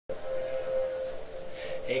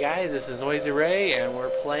Hey guys, this is Noisy Ray, and we're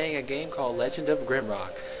playing a game called Legend of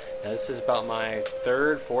Grimrock. Now this is about my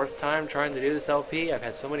fourth time trying to do this LP. I've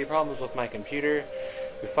had so many problems with my computer.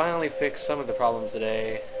 We finally fixed some of the problems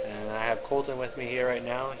today, and I have Colton with me here right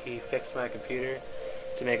now. He fixed my computer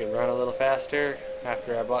to make it run a little faster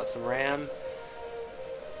after I bought some RAM.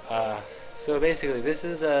 So basically this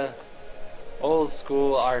is a old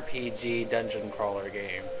school RPG dungeon crawler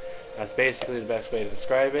game. That's basically the best way to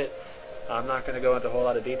describe it. I'm not going to go into a whole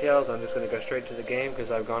lot of details. I'm just going to go straight to the game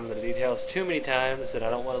because I've gone into the details too many times and I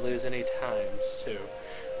don't want to lose any time. So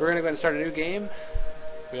we're going to go and start a new game.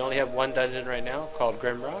 We only have one dungeon right now called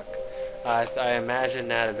Grimrock. I imagine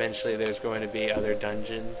that eventually there's going to be other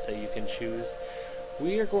dungeons that you can choose.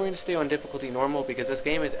 We are going to stay on difficulty normal because this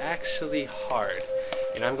game is actually hard.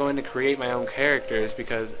 And I'm going to create my own characters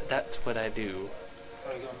because that's what I do.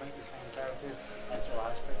 Are you going to make your same character as your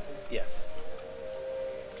last person? Yes.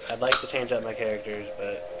 I'd like to change out my characters,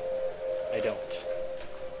 but I don't.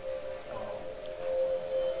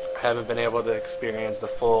 I haven't been able to experience the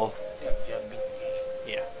full... Yeah, you haven't beat the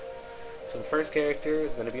game. Yeah. So the first character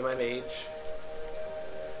is going to be my mage.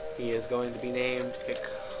 He is going to be named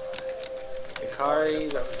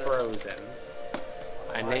Ikari the Frozen.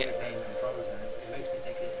 I name him Frozen. It makes me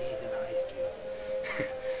think that he's an ice cube.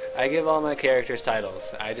 I give all my characters titles.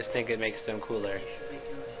 I just think it makes them cooler. You should make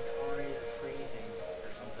him Ikari the Freezing or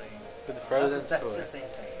something. But the Frozen's that's cooler. the same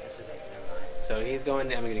thing. That's the thing. Never mind. So he's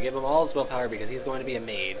going. I'm going to give him all his willpower because he's going to be a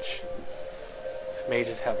mage.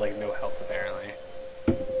 Mages have like no health apparently.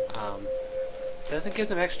 Doesn't give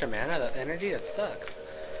them extra mana. That energy, that sucks.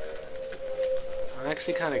 I'm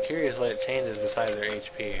actually kind of curious what it changes besides their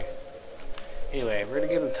HP. Anyway, we're going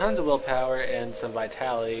to give him tons of willpower and some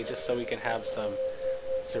vitality just so we can have some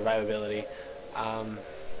survivability.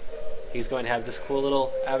 He's going to have this cool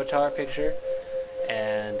little avatar picture,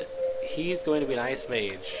 and he's going to be an ice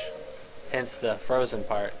mage, hence the frozen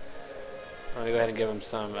part. I'm going to go ahead and give him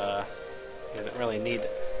some, he doesn't really need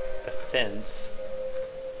defense.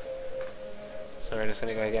 So we're just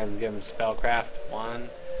going to go ahead and give him Spellcraft 1.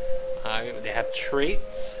 They have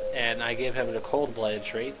traits, and I give him the cold-blooded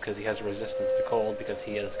trait because he has resistance to cold because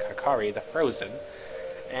he is Kakari, the Frozen.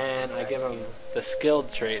 And I give him the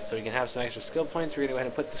skilled trait so he can have some extra skill points. We're going to go ahead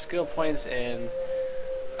and put the skill points in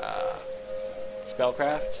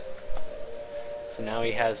Spellcraft. So now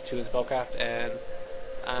he has 2 in Spellcraft, and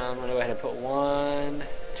I'm going to go ahead and put 1,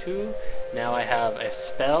 2. Now I have a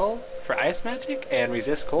spell for Ice Magic and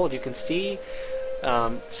Resist Cold. You can see,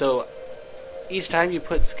 so each time you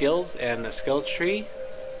put skills in a skill tree,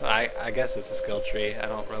 I guess it's a skill tree. I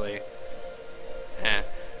don't really.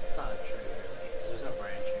 It's not a tree really, because there's no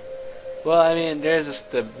branching. Well, I mean, there's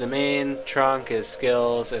just the main trunk is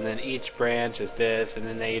skills, and then each branch is this, and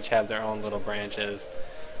then they each have their own little branches,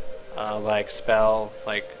 like spell,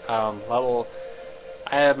 like level.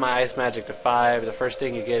 I have my Ice Magic to 5. The first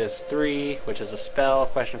thing you get is 3, which is a spell.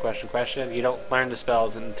 Question. You don't learn the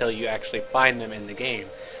spells until you actually find them in the game.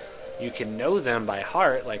 You can know them by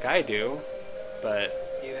heart, like I do, but...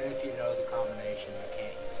 Even if you know the combination, you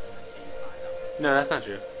can't use them until you find them. No, that's not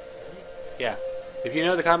true. Really? Yeah. If you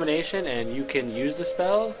know the combination and you can use the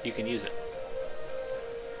spell, you can use it.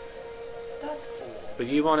 That's cool. But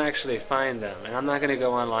you won't actually find them. And I'm not going to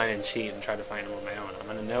go online and cheat and try to find them on my own. I'm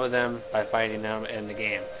going to know them by finding them in the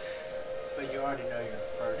game. But you already know your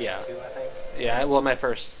first 2, I think? Yeah, well, my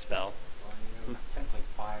first spell. Well, you know, technically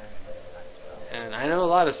fire and then ice spell. And I know a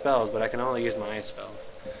lot of spells, but I can only use my ice spells.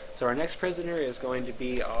 So our next prisoner is going to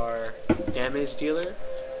be our damage dealer.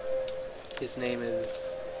 His name is...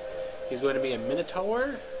 He's going to be a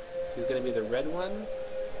Minotaur. He's going to be the red one.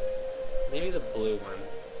 Maybe the blue one.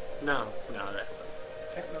 No, the red one.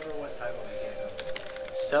 I can't remember what title we gave him.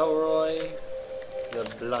 Selroy the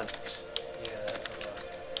Blunt. Yeah, that's what it was.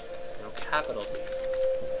 No, capital B.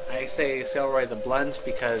 I say Selroy the Blunt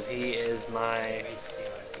because he is my... Mace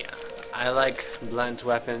stealer. Yeah, I like blunt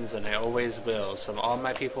weapons and I always will. So all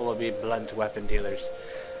my people will be blunt weapon dealers.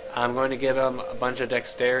 I'm going to give him a bunch of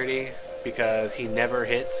dexterity because he never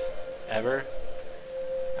hits, ever.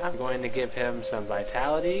 I'm going to give him some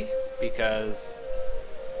vitality because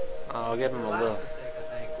I'll give him a little... mistake,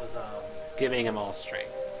 I think, was giving him all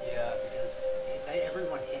strength. yeah, because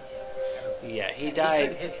everyone hit him. Everyone. Yeah, he And died.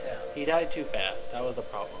 He couldn't hit them. He died too fast. That was the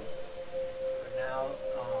problem. But now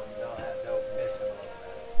they'll miss him a little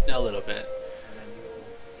bit, A little bit. and then you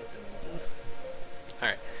hit them.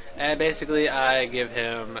 Alright. And basically I give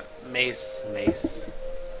him Mace.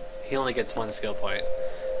 He only gets 1 skill point.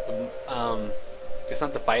 It's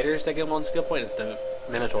not the fighters that get 1 skill point, it's the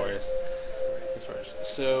Minotaurs.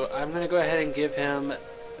 So I'm going to go ahead and give him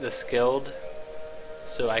the skilled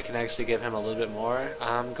so I can actually give him a little bit more.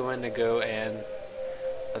 I'm going to go and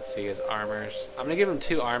let's see his armors. I'm going to give him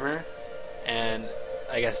 2 armor and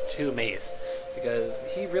I guess 2 mace because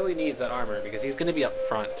he really needs that armor because he's going to be up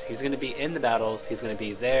front. He's going to be in the battles. He's going to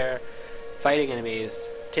be there fighting enemies,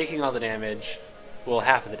 taking all the damage. Well,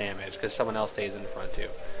 half of the damage because someone else stays in the front too. Yeah,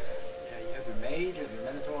 you have your mage, you have your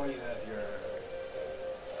minotaur, you have your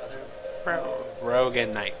other Rogue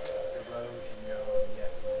and knight. your rogue and your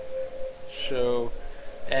So,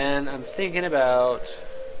 and I'm thinking about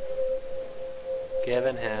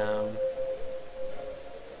giving him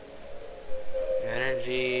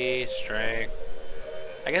energy, strength.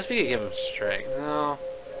 I guess we could give him strength. No,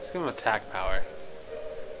 let's give him attack power.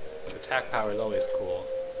 Attack power is always cool.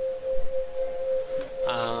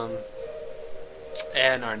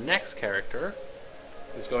 And our next character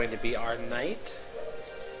is going to be our knight.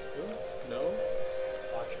 Ooh, no.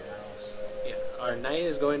 watch your mouse. Yeah, our knight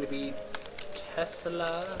is going to be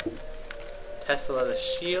Tesla. Tesla the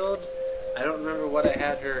shield. I don't remember what I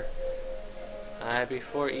had her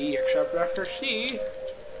before E except after C.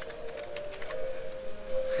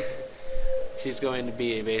 She's going to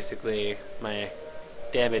be basically my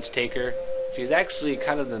damage taker. She's actually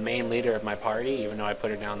kind of the main leader of my party, even though I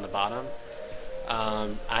put her down the bottom.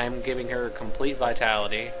 I'm giving her complete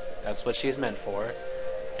vitality. That's what she's meant for.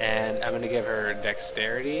 And I'm going to give her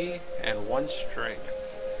dexterity and 1 strength.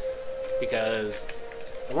 Because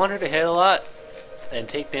I want her to hit a lot and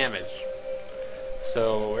take damage.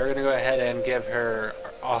 So we're going to go ahead and give her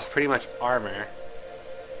pretty much armor.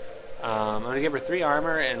 I'm going to give her 3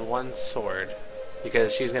 armor and 1 sword.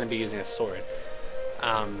 Because she's going to be using a sword.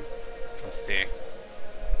 Let's see.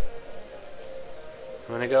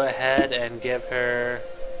 I'm going to go ahead and give her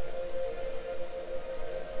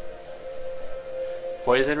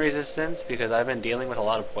poison resistance because I've been dealing with a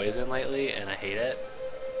lot of poison lately and I hate it.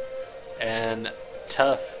 And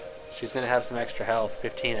tough. She's going to have some extra health,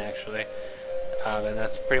 15 actually. And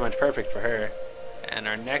that's pretty much perfect for her. And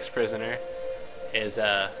our next prisoner is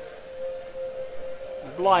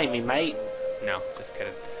blimey, mate. No, just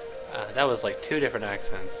kidding. That was like 2 different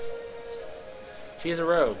accents. She's a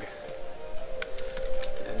rogue.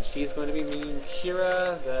 And she's going to be mean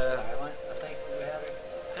Kira, the... Silent, I think we had her.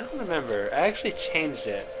 I don't remember. I actually changed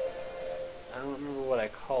it. I don't remember what I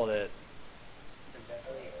called it.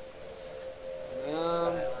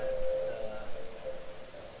 Silent.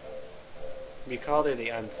 We called her the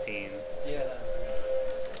Unseen. Yeah, that's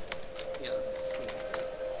Yeah, Unseen.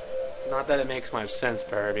 Not that it makes much sense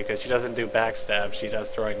for her because she doesn't do backstab. She does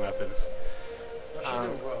throwing weapons. well,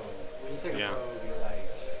 she's a rogue. When you think yeah. of rogue, you're like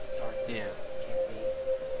darkness. Yeah. Can't see.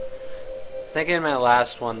 I think in my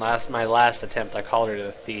my last attempt, I called her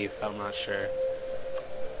the Thief. I'm not sure.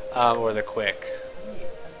 Or the Quick. How many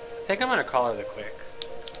attempts? I think I'm gonna call her the Quick.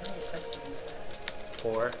 How many attempts have you had?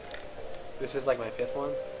 4. This is like my 5th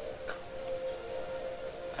one.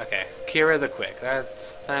 Okay, Kira the Quick. That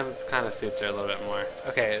kind of suits her a little bit more.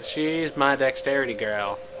 Okay, she's my dexterity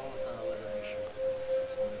girl. It's almost an alliteration.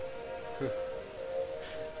 It's funny.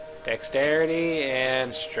 Dexterity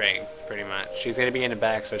and strength, pretty much. She's going to be in the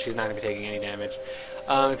back, so she's not going to be taking any damage.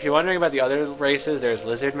 If you're wondering about the other races, there's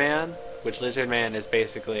Lizard Man, which Lizard Man is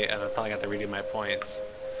basically... and I'm probably going to have to redo my points.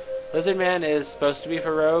 Lizard Man is supposed to be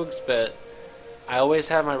for rogues, but I always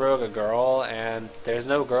have my rogue a girl, and there's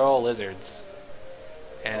no girl lizards.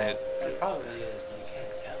 And It probably is, but you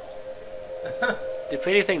can't tell. if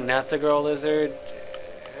anything, that's a girl lizard.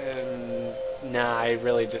 Nah, I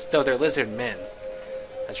really just... No, they're lizard men.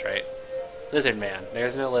 That's right. Lizard man.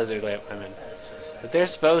 There's no lizard women. That's so sad. But they're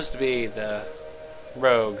supposed to be the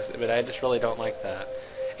rogues, but I just really don't like that.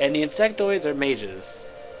 And the insectoids are mages,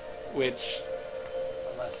 which...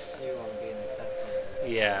 Unless you want to be an insectoid.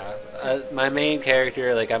 Yeah. My main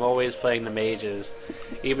character, like, I'm always playing the mages.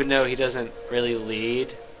 Even though he doesn't really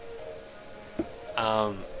lead.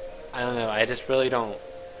 I don't know, I just really don't...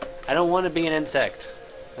 I don't want to be an insect.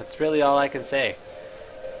 That's really all I can say.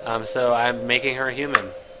 So I'm making her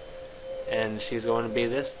human. And she's going to be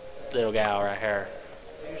this little gal right here.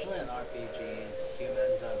 Usually in RPGs,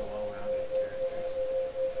 humans are the well-rounded characters.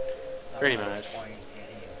 Not Pretty really much. pointing to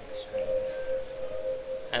any extremes.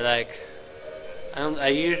 I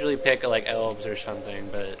usually pick like elves or something,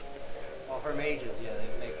 but Well, for mages, yeah, they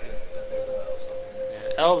make it, but there's no elves on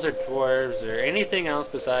here. yeah, elves or dwarves or anything else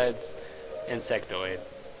besides insectoid.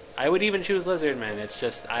 I would even choose lizardmen. It's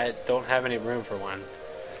just I don't have any room for one.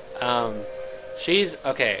 She's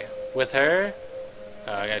okay with her.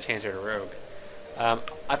 I gotta change her to rogue.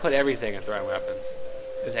 I put everything in throwing weapons.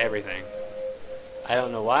 Just everything. I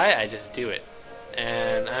don't know why. I just do it.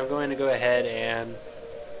 And I'm going to go ahead and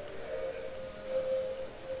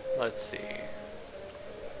let's see.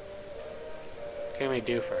 can we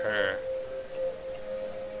do for her?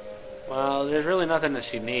 Well, there's really nothing that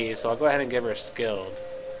she needs, so I'll go ahead and give her skilled.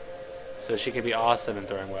 So she can be awesome in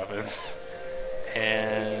throwing weapons.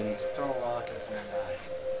 And Throw a rock and some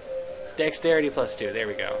guys. dexterity +2, there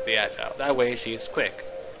we go, the agile. That way she's quick.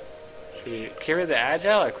 Should we Kira the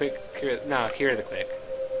agile or quick? No, Kira the quick.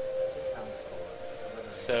 That just sounds cool.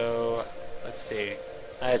 So, let's see.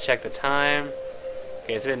 I gotta check the time.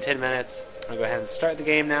 Okay, it's been 10 minutes. I'm gonna go ahead and start the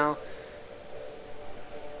game now.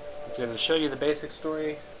 I'm gonna show you the basic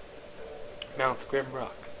story. Mount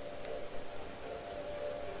Grimrock.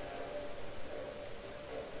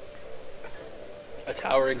 A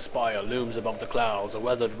towering spire looms above the clouds, a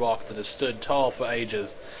weathered rock that has stood tall for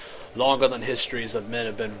ages, longer than histories of men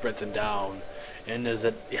have been written down. And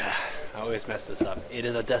I always mess this up. It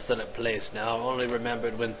is a desolate place now, only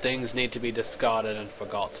remembered when things need to be discarded and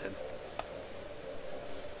forgotten.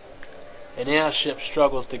 An airship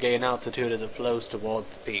struggles to gain altitude as it flows towards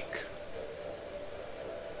the peak.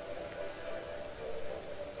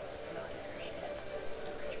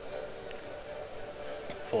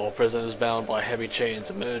 Four prisoners bound by heavy chains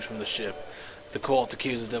emerge from the ship. The court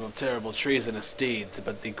accuses them of terrible treasonous deeds,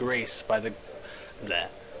 but by the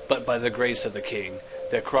grace of the king,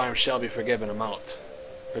 their crimes shall be forgiven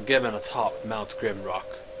atop Mount Grimrock.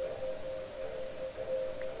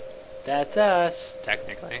 That's us,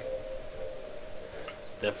 technically.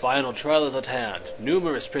 Their final trial is at hand.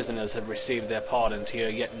 Numerous prisoners have received their pardons here,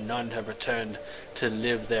 yet none have returned to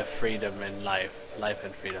live their freedom and life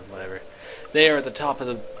and freedom, whatever. They are at the top of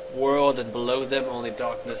the world, and below them only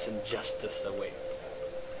darkness and justice awaits.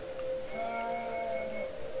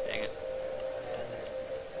 Dang it.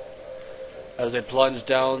 As they plunge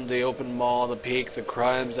down the open maw of the peak, the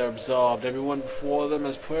crimes are absolved. Everyone before them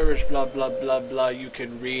has perished, blah blah blah blah. You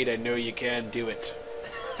can read, I know you can do it.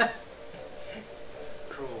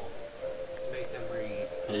 Cruel. To make them read.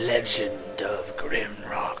 Legend of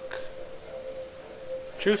Grimrock.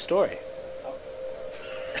 True story.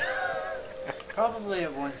 Probably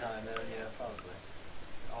at one time, though, yeah, probably.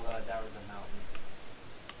 Although I doubt it was a mountain.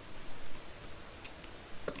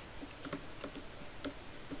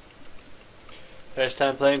 First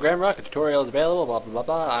time playing Grimrock, a tutorial is available, blah blah blah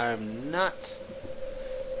blah. I'm not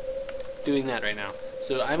doing that right now.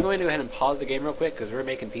 So I'm going to go ahead and pause the game real quick because we're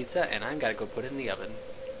making pizza and I've got to go put it in the oven.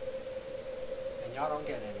 And y'all don't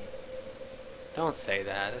get any. Don't say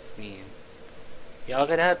that, that's mean. Y'all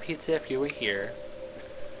could have pizza if you were here.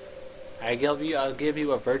 I'll give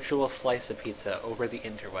you a virtual slice of pizza over the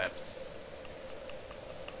interwebs.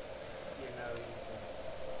 You know,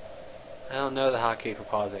 I don't know the hotkey for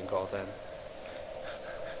pausing, Colton.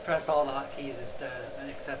 press all the hotkeys instead,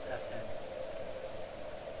 except F10.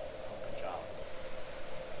 Oh, good job.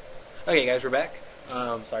 Okay, guys, we're back.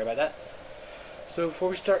 Sorry about that. So before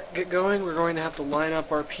we get going, we're going to have to line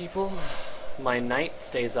up our people. My knight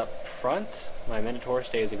stays up front. My Minotaur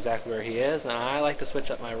stays exactly where he is, and I like to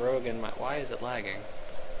switch up my rogue and my... Why is it lagging?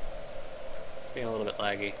 It's being a little bit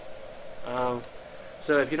laggy.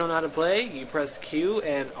 So if you don't know how to play, you press Q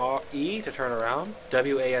and E to turn around,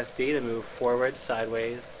 WASD to move forward,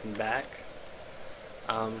 sideways, and back.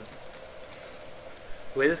 The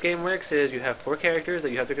way this game works is you have 4 characters that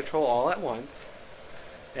you have to control all at once,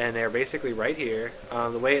 and they're basically right here.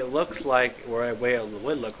 The way it looks like, or the way it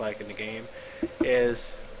would look like in the game,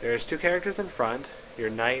 is there's 2 characters in front, your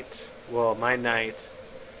knight, well, my knight,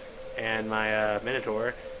 and my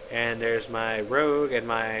Minotaur, and there's my rogue and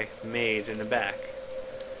my mage in the back.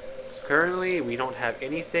 So currently, we don't have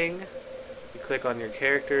anything. You click on your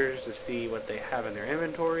characters to see what they have in their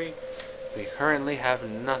inventory. We currently have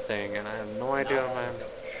nothing, and I have no idea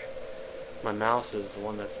my mouse is the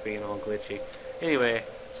one that's being all glitchy. Anyway,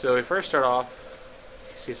 so we first start off,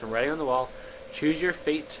 you see some writing on the wall. Choose your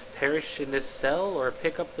fate, perish in this cell, or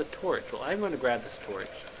pick up the torch. Well, I'm going to grab this torch.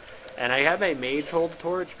 And I have my mage hold the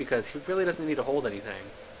torch because he really doesn't need to hold anything.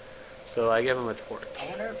 So I give him a torch. I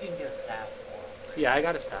wonder if you can get a staff for him. Yeah, I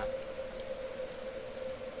got a staff.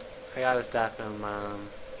 I got a staff from,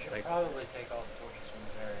 You should probably take all the torches from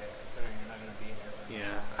this area, considering you're not going to be in here very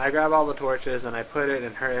yeah. long. I grab all the torches and I put it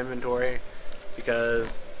in her inventory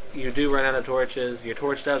because you do run out of torches. Your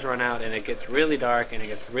torch does run out and it gets really dark and it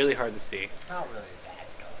gets really hard to see. It's not really that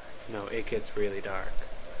dark. No, it gets really dark.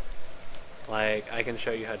 Like, I can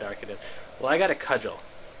show you how dark it is. Well, I got a cudgel,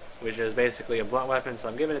 which is basically a blunt weapon, so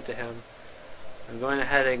I'm giving it to him. I'm going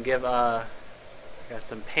ahead and give, got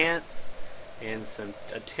some pants and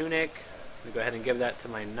a tunic. I'm going to go ahead and give that to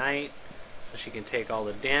my knight so she can take all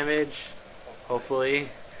the damage, hopefully.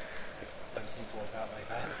 That seems to work out like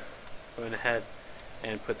that. Going ahead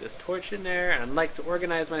and put this torch in there, and I'd like to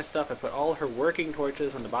organize my stuff. I put all her working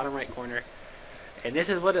torches in the bottom right corner, And this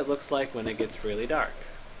is what it looks like when it gets really dark.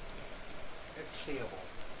 It's seeable.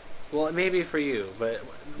 Well, it may be for you, but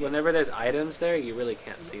whenever there's items there, you really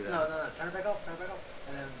can't see them. No. Turn it back up.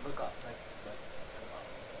 And then look up.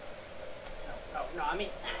 No, I mean,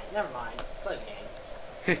 never mind. Play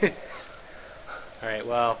the game. Alright,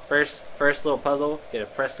 well, first little puzzle, you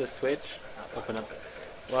gotta press this switch, open up.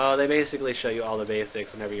 Well, they basically show you all the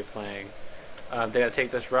basics whenever you're playing. They gotta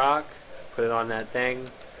take this rock, put it on that thing,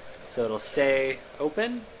 so it'll stay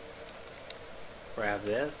open. Grab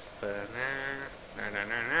this, put it in there.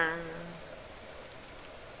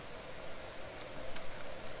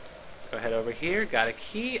 Go ahead over here, got a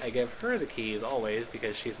key. I give her the keys always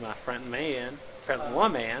because she's my front woman.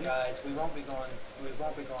 Guys, we won't be going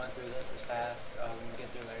through this as fast. When we get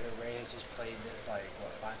through later, Ray has just played this like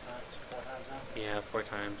what, 5 times, 4 times now. Yeah, 4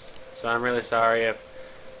 times. So I'm really sorry if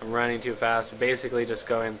I'm running too fast. Basically, just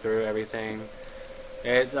going through everything.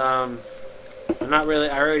 It's I'm not really.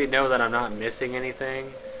 I already know that I'm not missing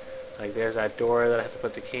anything. Like there's that door that I have to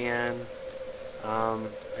put the key in. I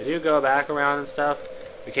do go back around and stuff.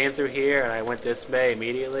 We came through here and I went this way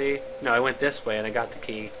immediately. No, I went this way and I got the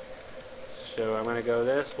key. So I'm gonna go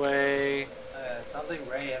this way. Something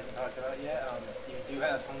Ray hasn't talked about yet. You do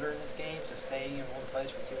have hunger in this game, so staying in one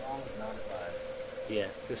place for too long is not advised.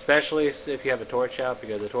 Yes, especially if you have a torch out,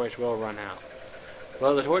 because the torch will run out.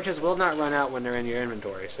 Well, the torches will not run out when they're in your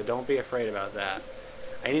inventory, so don't be afraid about that.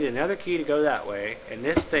 I need another key to go that way, and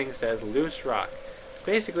this thing says loose rock. It's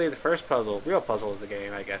basically the first puzzle, real puzzle of the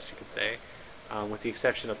game, I guess you could say, with the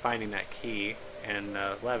exception of finding that key and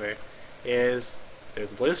lever, is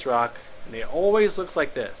there's a loose rock, and it always looks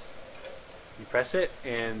like this. You press it,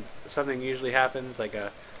 and something usually happens, like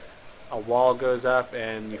a wall goes up,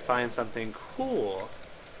 and you find something cool.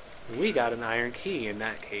 We got an iron key in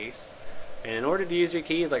that case. And in order to use your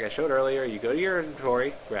keys, like I showed earlier, you go to your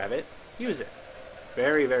inventory, grab it, use it.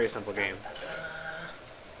 Very, very simple game.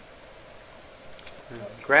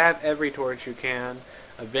 Grab every torch you can.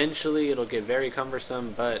 Eventually it'll get very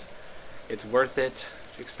cumbersome, but it's worth it,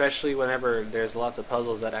 especially whenever there's lots of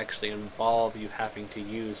puzzles that actually involve you having to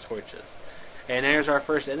use torches. And there's our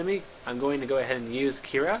first enemy. I'm going to go ahead and use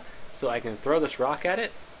Kira so I can throw this rock at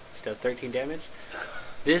it. She does 13 damage.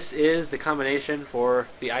 This is the combination for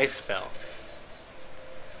the ice spell.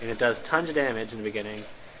 And it does tons of damage in the beginning.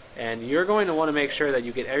 And you're going to want to make sure that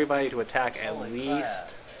you get everybody to attack at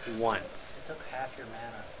least once. It took half your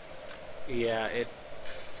mana. Yeah,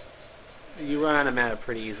 you run out of mana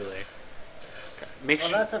pretty easily. Make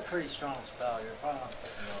sure. That's a pretty strong spell. You're probably not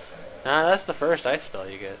supposed to know it. Nah, that's the first ice spell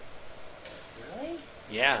you get. Really?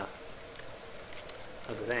 Yeah.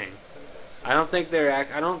 That's the thing. I don't think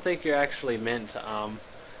you're actually meant to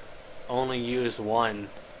only use one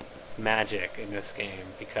magic in this game,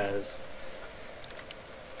 because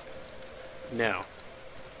no.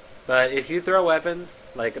 But if you throw weapons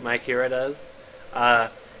like my Kira does,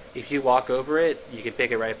 if you walk over it, you can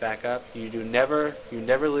pick it right back up. You never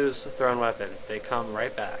lose thrown weapons. They come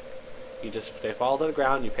right back. They fall to the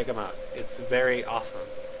ground. You pick them up. It's very awesome.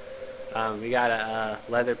 We got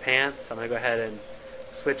leather pants. I'm gonna go ahead and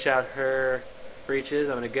switch out her breeches.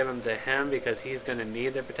 I'm gonna give them to him because he's gonna need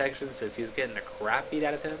their protection since he's getting the crap beat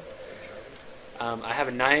out of him. I have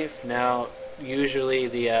a knife now. Usually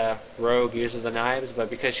the rogue uses the knives, but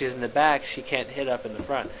because she's in the back, she can't hit up in the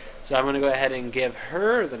front. So I'm going to go ahead and give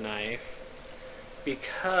her the knife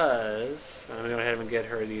because I'm going to go ahead and get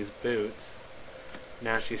her these boots.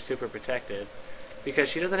 Now she's super protected because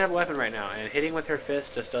she doesn't have a weapon right now, and hitting with her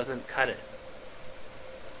fist just doesn't cut it.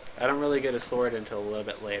 I don't really get a sword until a little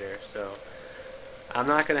bit later, so I'm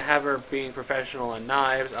not going to have her being professional in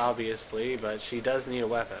knives, obviously, but she does need a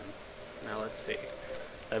weapon. Now let's see.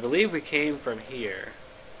 I believe we came from here.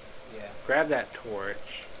 Yeah. Grab that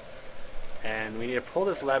torch. And we need to pull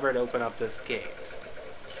this lever to open up this gate.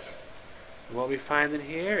 And what we find in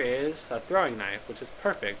here is a throwing knife, which is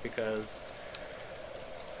perfect because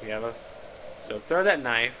we have a... So throw that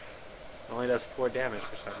knife. It only does 4 damage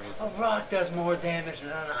for some reason. A rock does more damage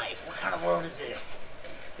than a knife. What kind of world is this?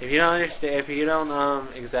 If you don't understand, if you don't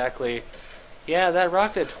exactly... Yeah, that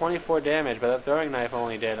rock did 24 damage, but that throwing knife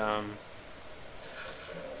only did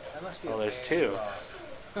Well, there's 2.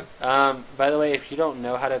 By the way, if you don't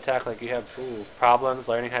know how to attack, like you have problems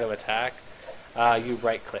learning how to attack, you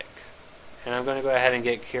right click. And I'm going to go ahead and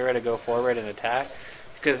get Kira to go forward and attack,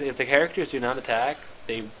 because if the characters do not attack,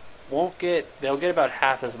 they'll get about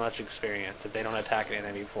half as much experience if they don't attack an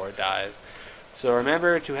enemy before it dies. So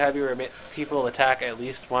remember to have your people attack at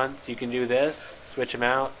least once. You can do this, switch them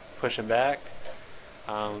out, push them back.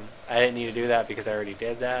 I didn't need to do that because I already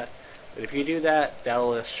did that. But if you do that,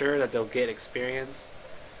 that'll assure that they'll get experience.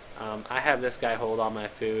 I have this guy hold all my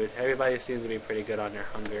food. Everybody seems to be pretty good on their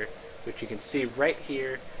hunger, which you can see right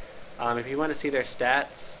here. If you want to see their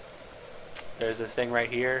stats, there's this thing right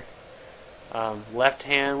here. Left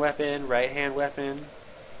hand weapon, right hand weapon.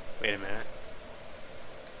 Wait a minute.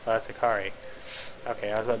 Oh, that's Akari.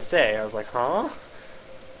 Okay, I was about to say, I was like, huh?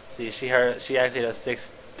 See, she actually does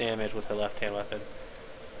 6 damage with her left hand weapon.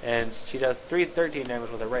 And she does 13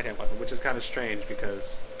 damage with her right hand weapon, which is kind of strange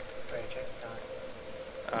because... Wait, check the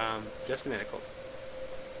time. Just a minute, Colt.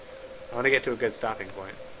 I want to get to a good stopping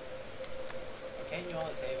point. Can't you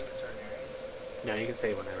only save in certain areas? No, you can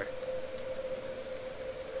save whenever.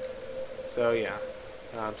 So yeah,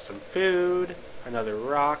 some food, another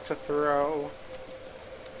rock to throw.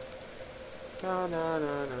 I'm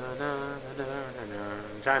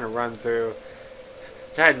trying to run through.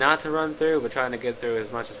 Trying not to run through, but trying to get through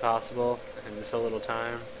as much as possible in so little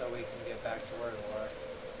time. So we can get back to where we were.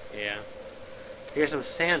 Yeah. Here's some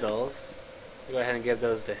sandals. I'll go ahead and give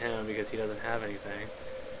those to him because he doesn't have anything.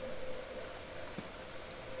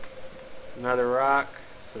 Another rock,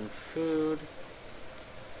 some food.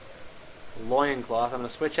 Loincloth. I'm going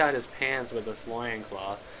to switch out his pants with this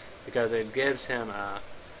loincloth because it gives him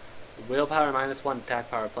willpower -1, attack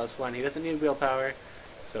power +1. He doesn't need willpower,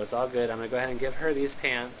 so it's all good. I'm going to go ahead and give her these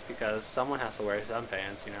pants because someone has to wear some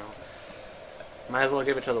pants, you know. Might as well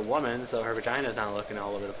give it to the woman so her vagina's not looking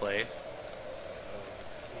all over the place.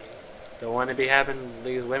 Don't want to be having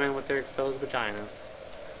these women with their exposed vaginas.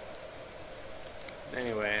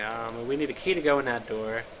 Anyway, we need a key to go in that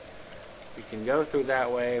door. We can go through that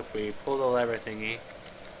way if we pull the lever thingy.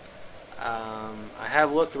 I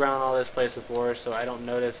have looked around all this place before, so I don't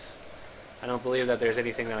believe that there's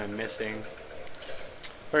anything that I'm missing.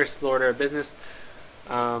 First order of business.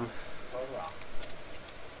 Wait,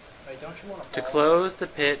 don't you want To close the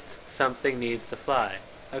pit, something needs to fly.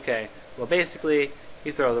 Okay, well basically,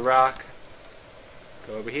 you throw the rock,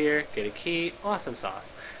 go over here, get a key, awesome sauce.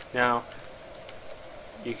 Now,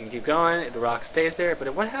 you can keep going, the rock stays there,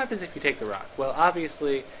 but what happens if you take the rock? Well,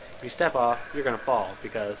 obviously, if you step off, you're going to fall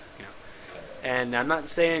because, you know. And I'm not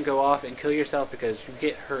saying go off and kill yourself because you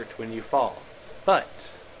get hurt when you fall. But,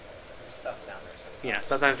 there's stuff down there sometimes. yeah,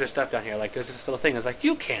 sometimes there's stuff down here. Like, there's this little thing that's like,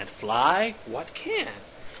 you can't fly. What can?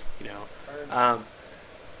 You know.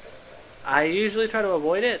 I usually try to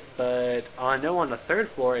avoid it, but I know on the 3rd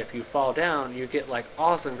floor, if you fall down, you get, like,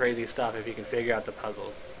 awesome crazy stuff if you can figure out the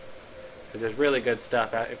puzzles. Because there's really good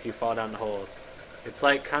stuff if you fall down the holes. It's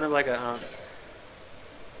like kind of like a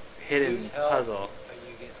hidden puzzle. But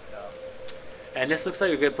you get stuff. And this looks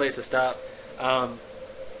like a good place to stop. I'm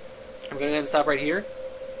going to go ahead and stop right here.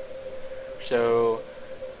 So,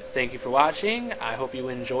 thank you for watching. I hope you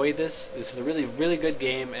enjoyed this. This is a really, really good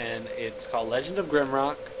game, and it's called Legend of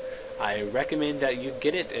Grimrock. I recommend that you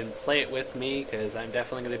get it and play it with me, because I'm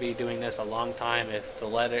definitely going to be doing this a long time if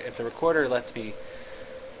the recorder lets me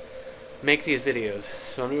make these videos.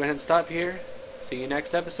 So I'm going to go ahead and stop here. See you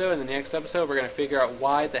next episode. In the next episode, we're going to figure out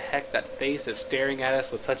why the heck that face is staring at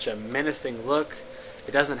us with such a menacing look.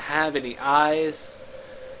 It doesn't have any eyes.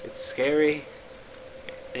 It's scary.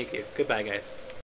 Thank you. Goodbye, guys.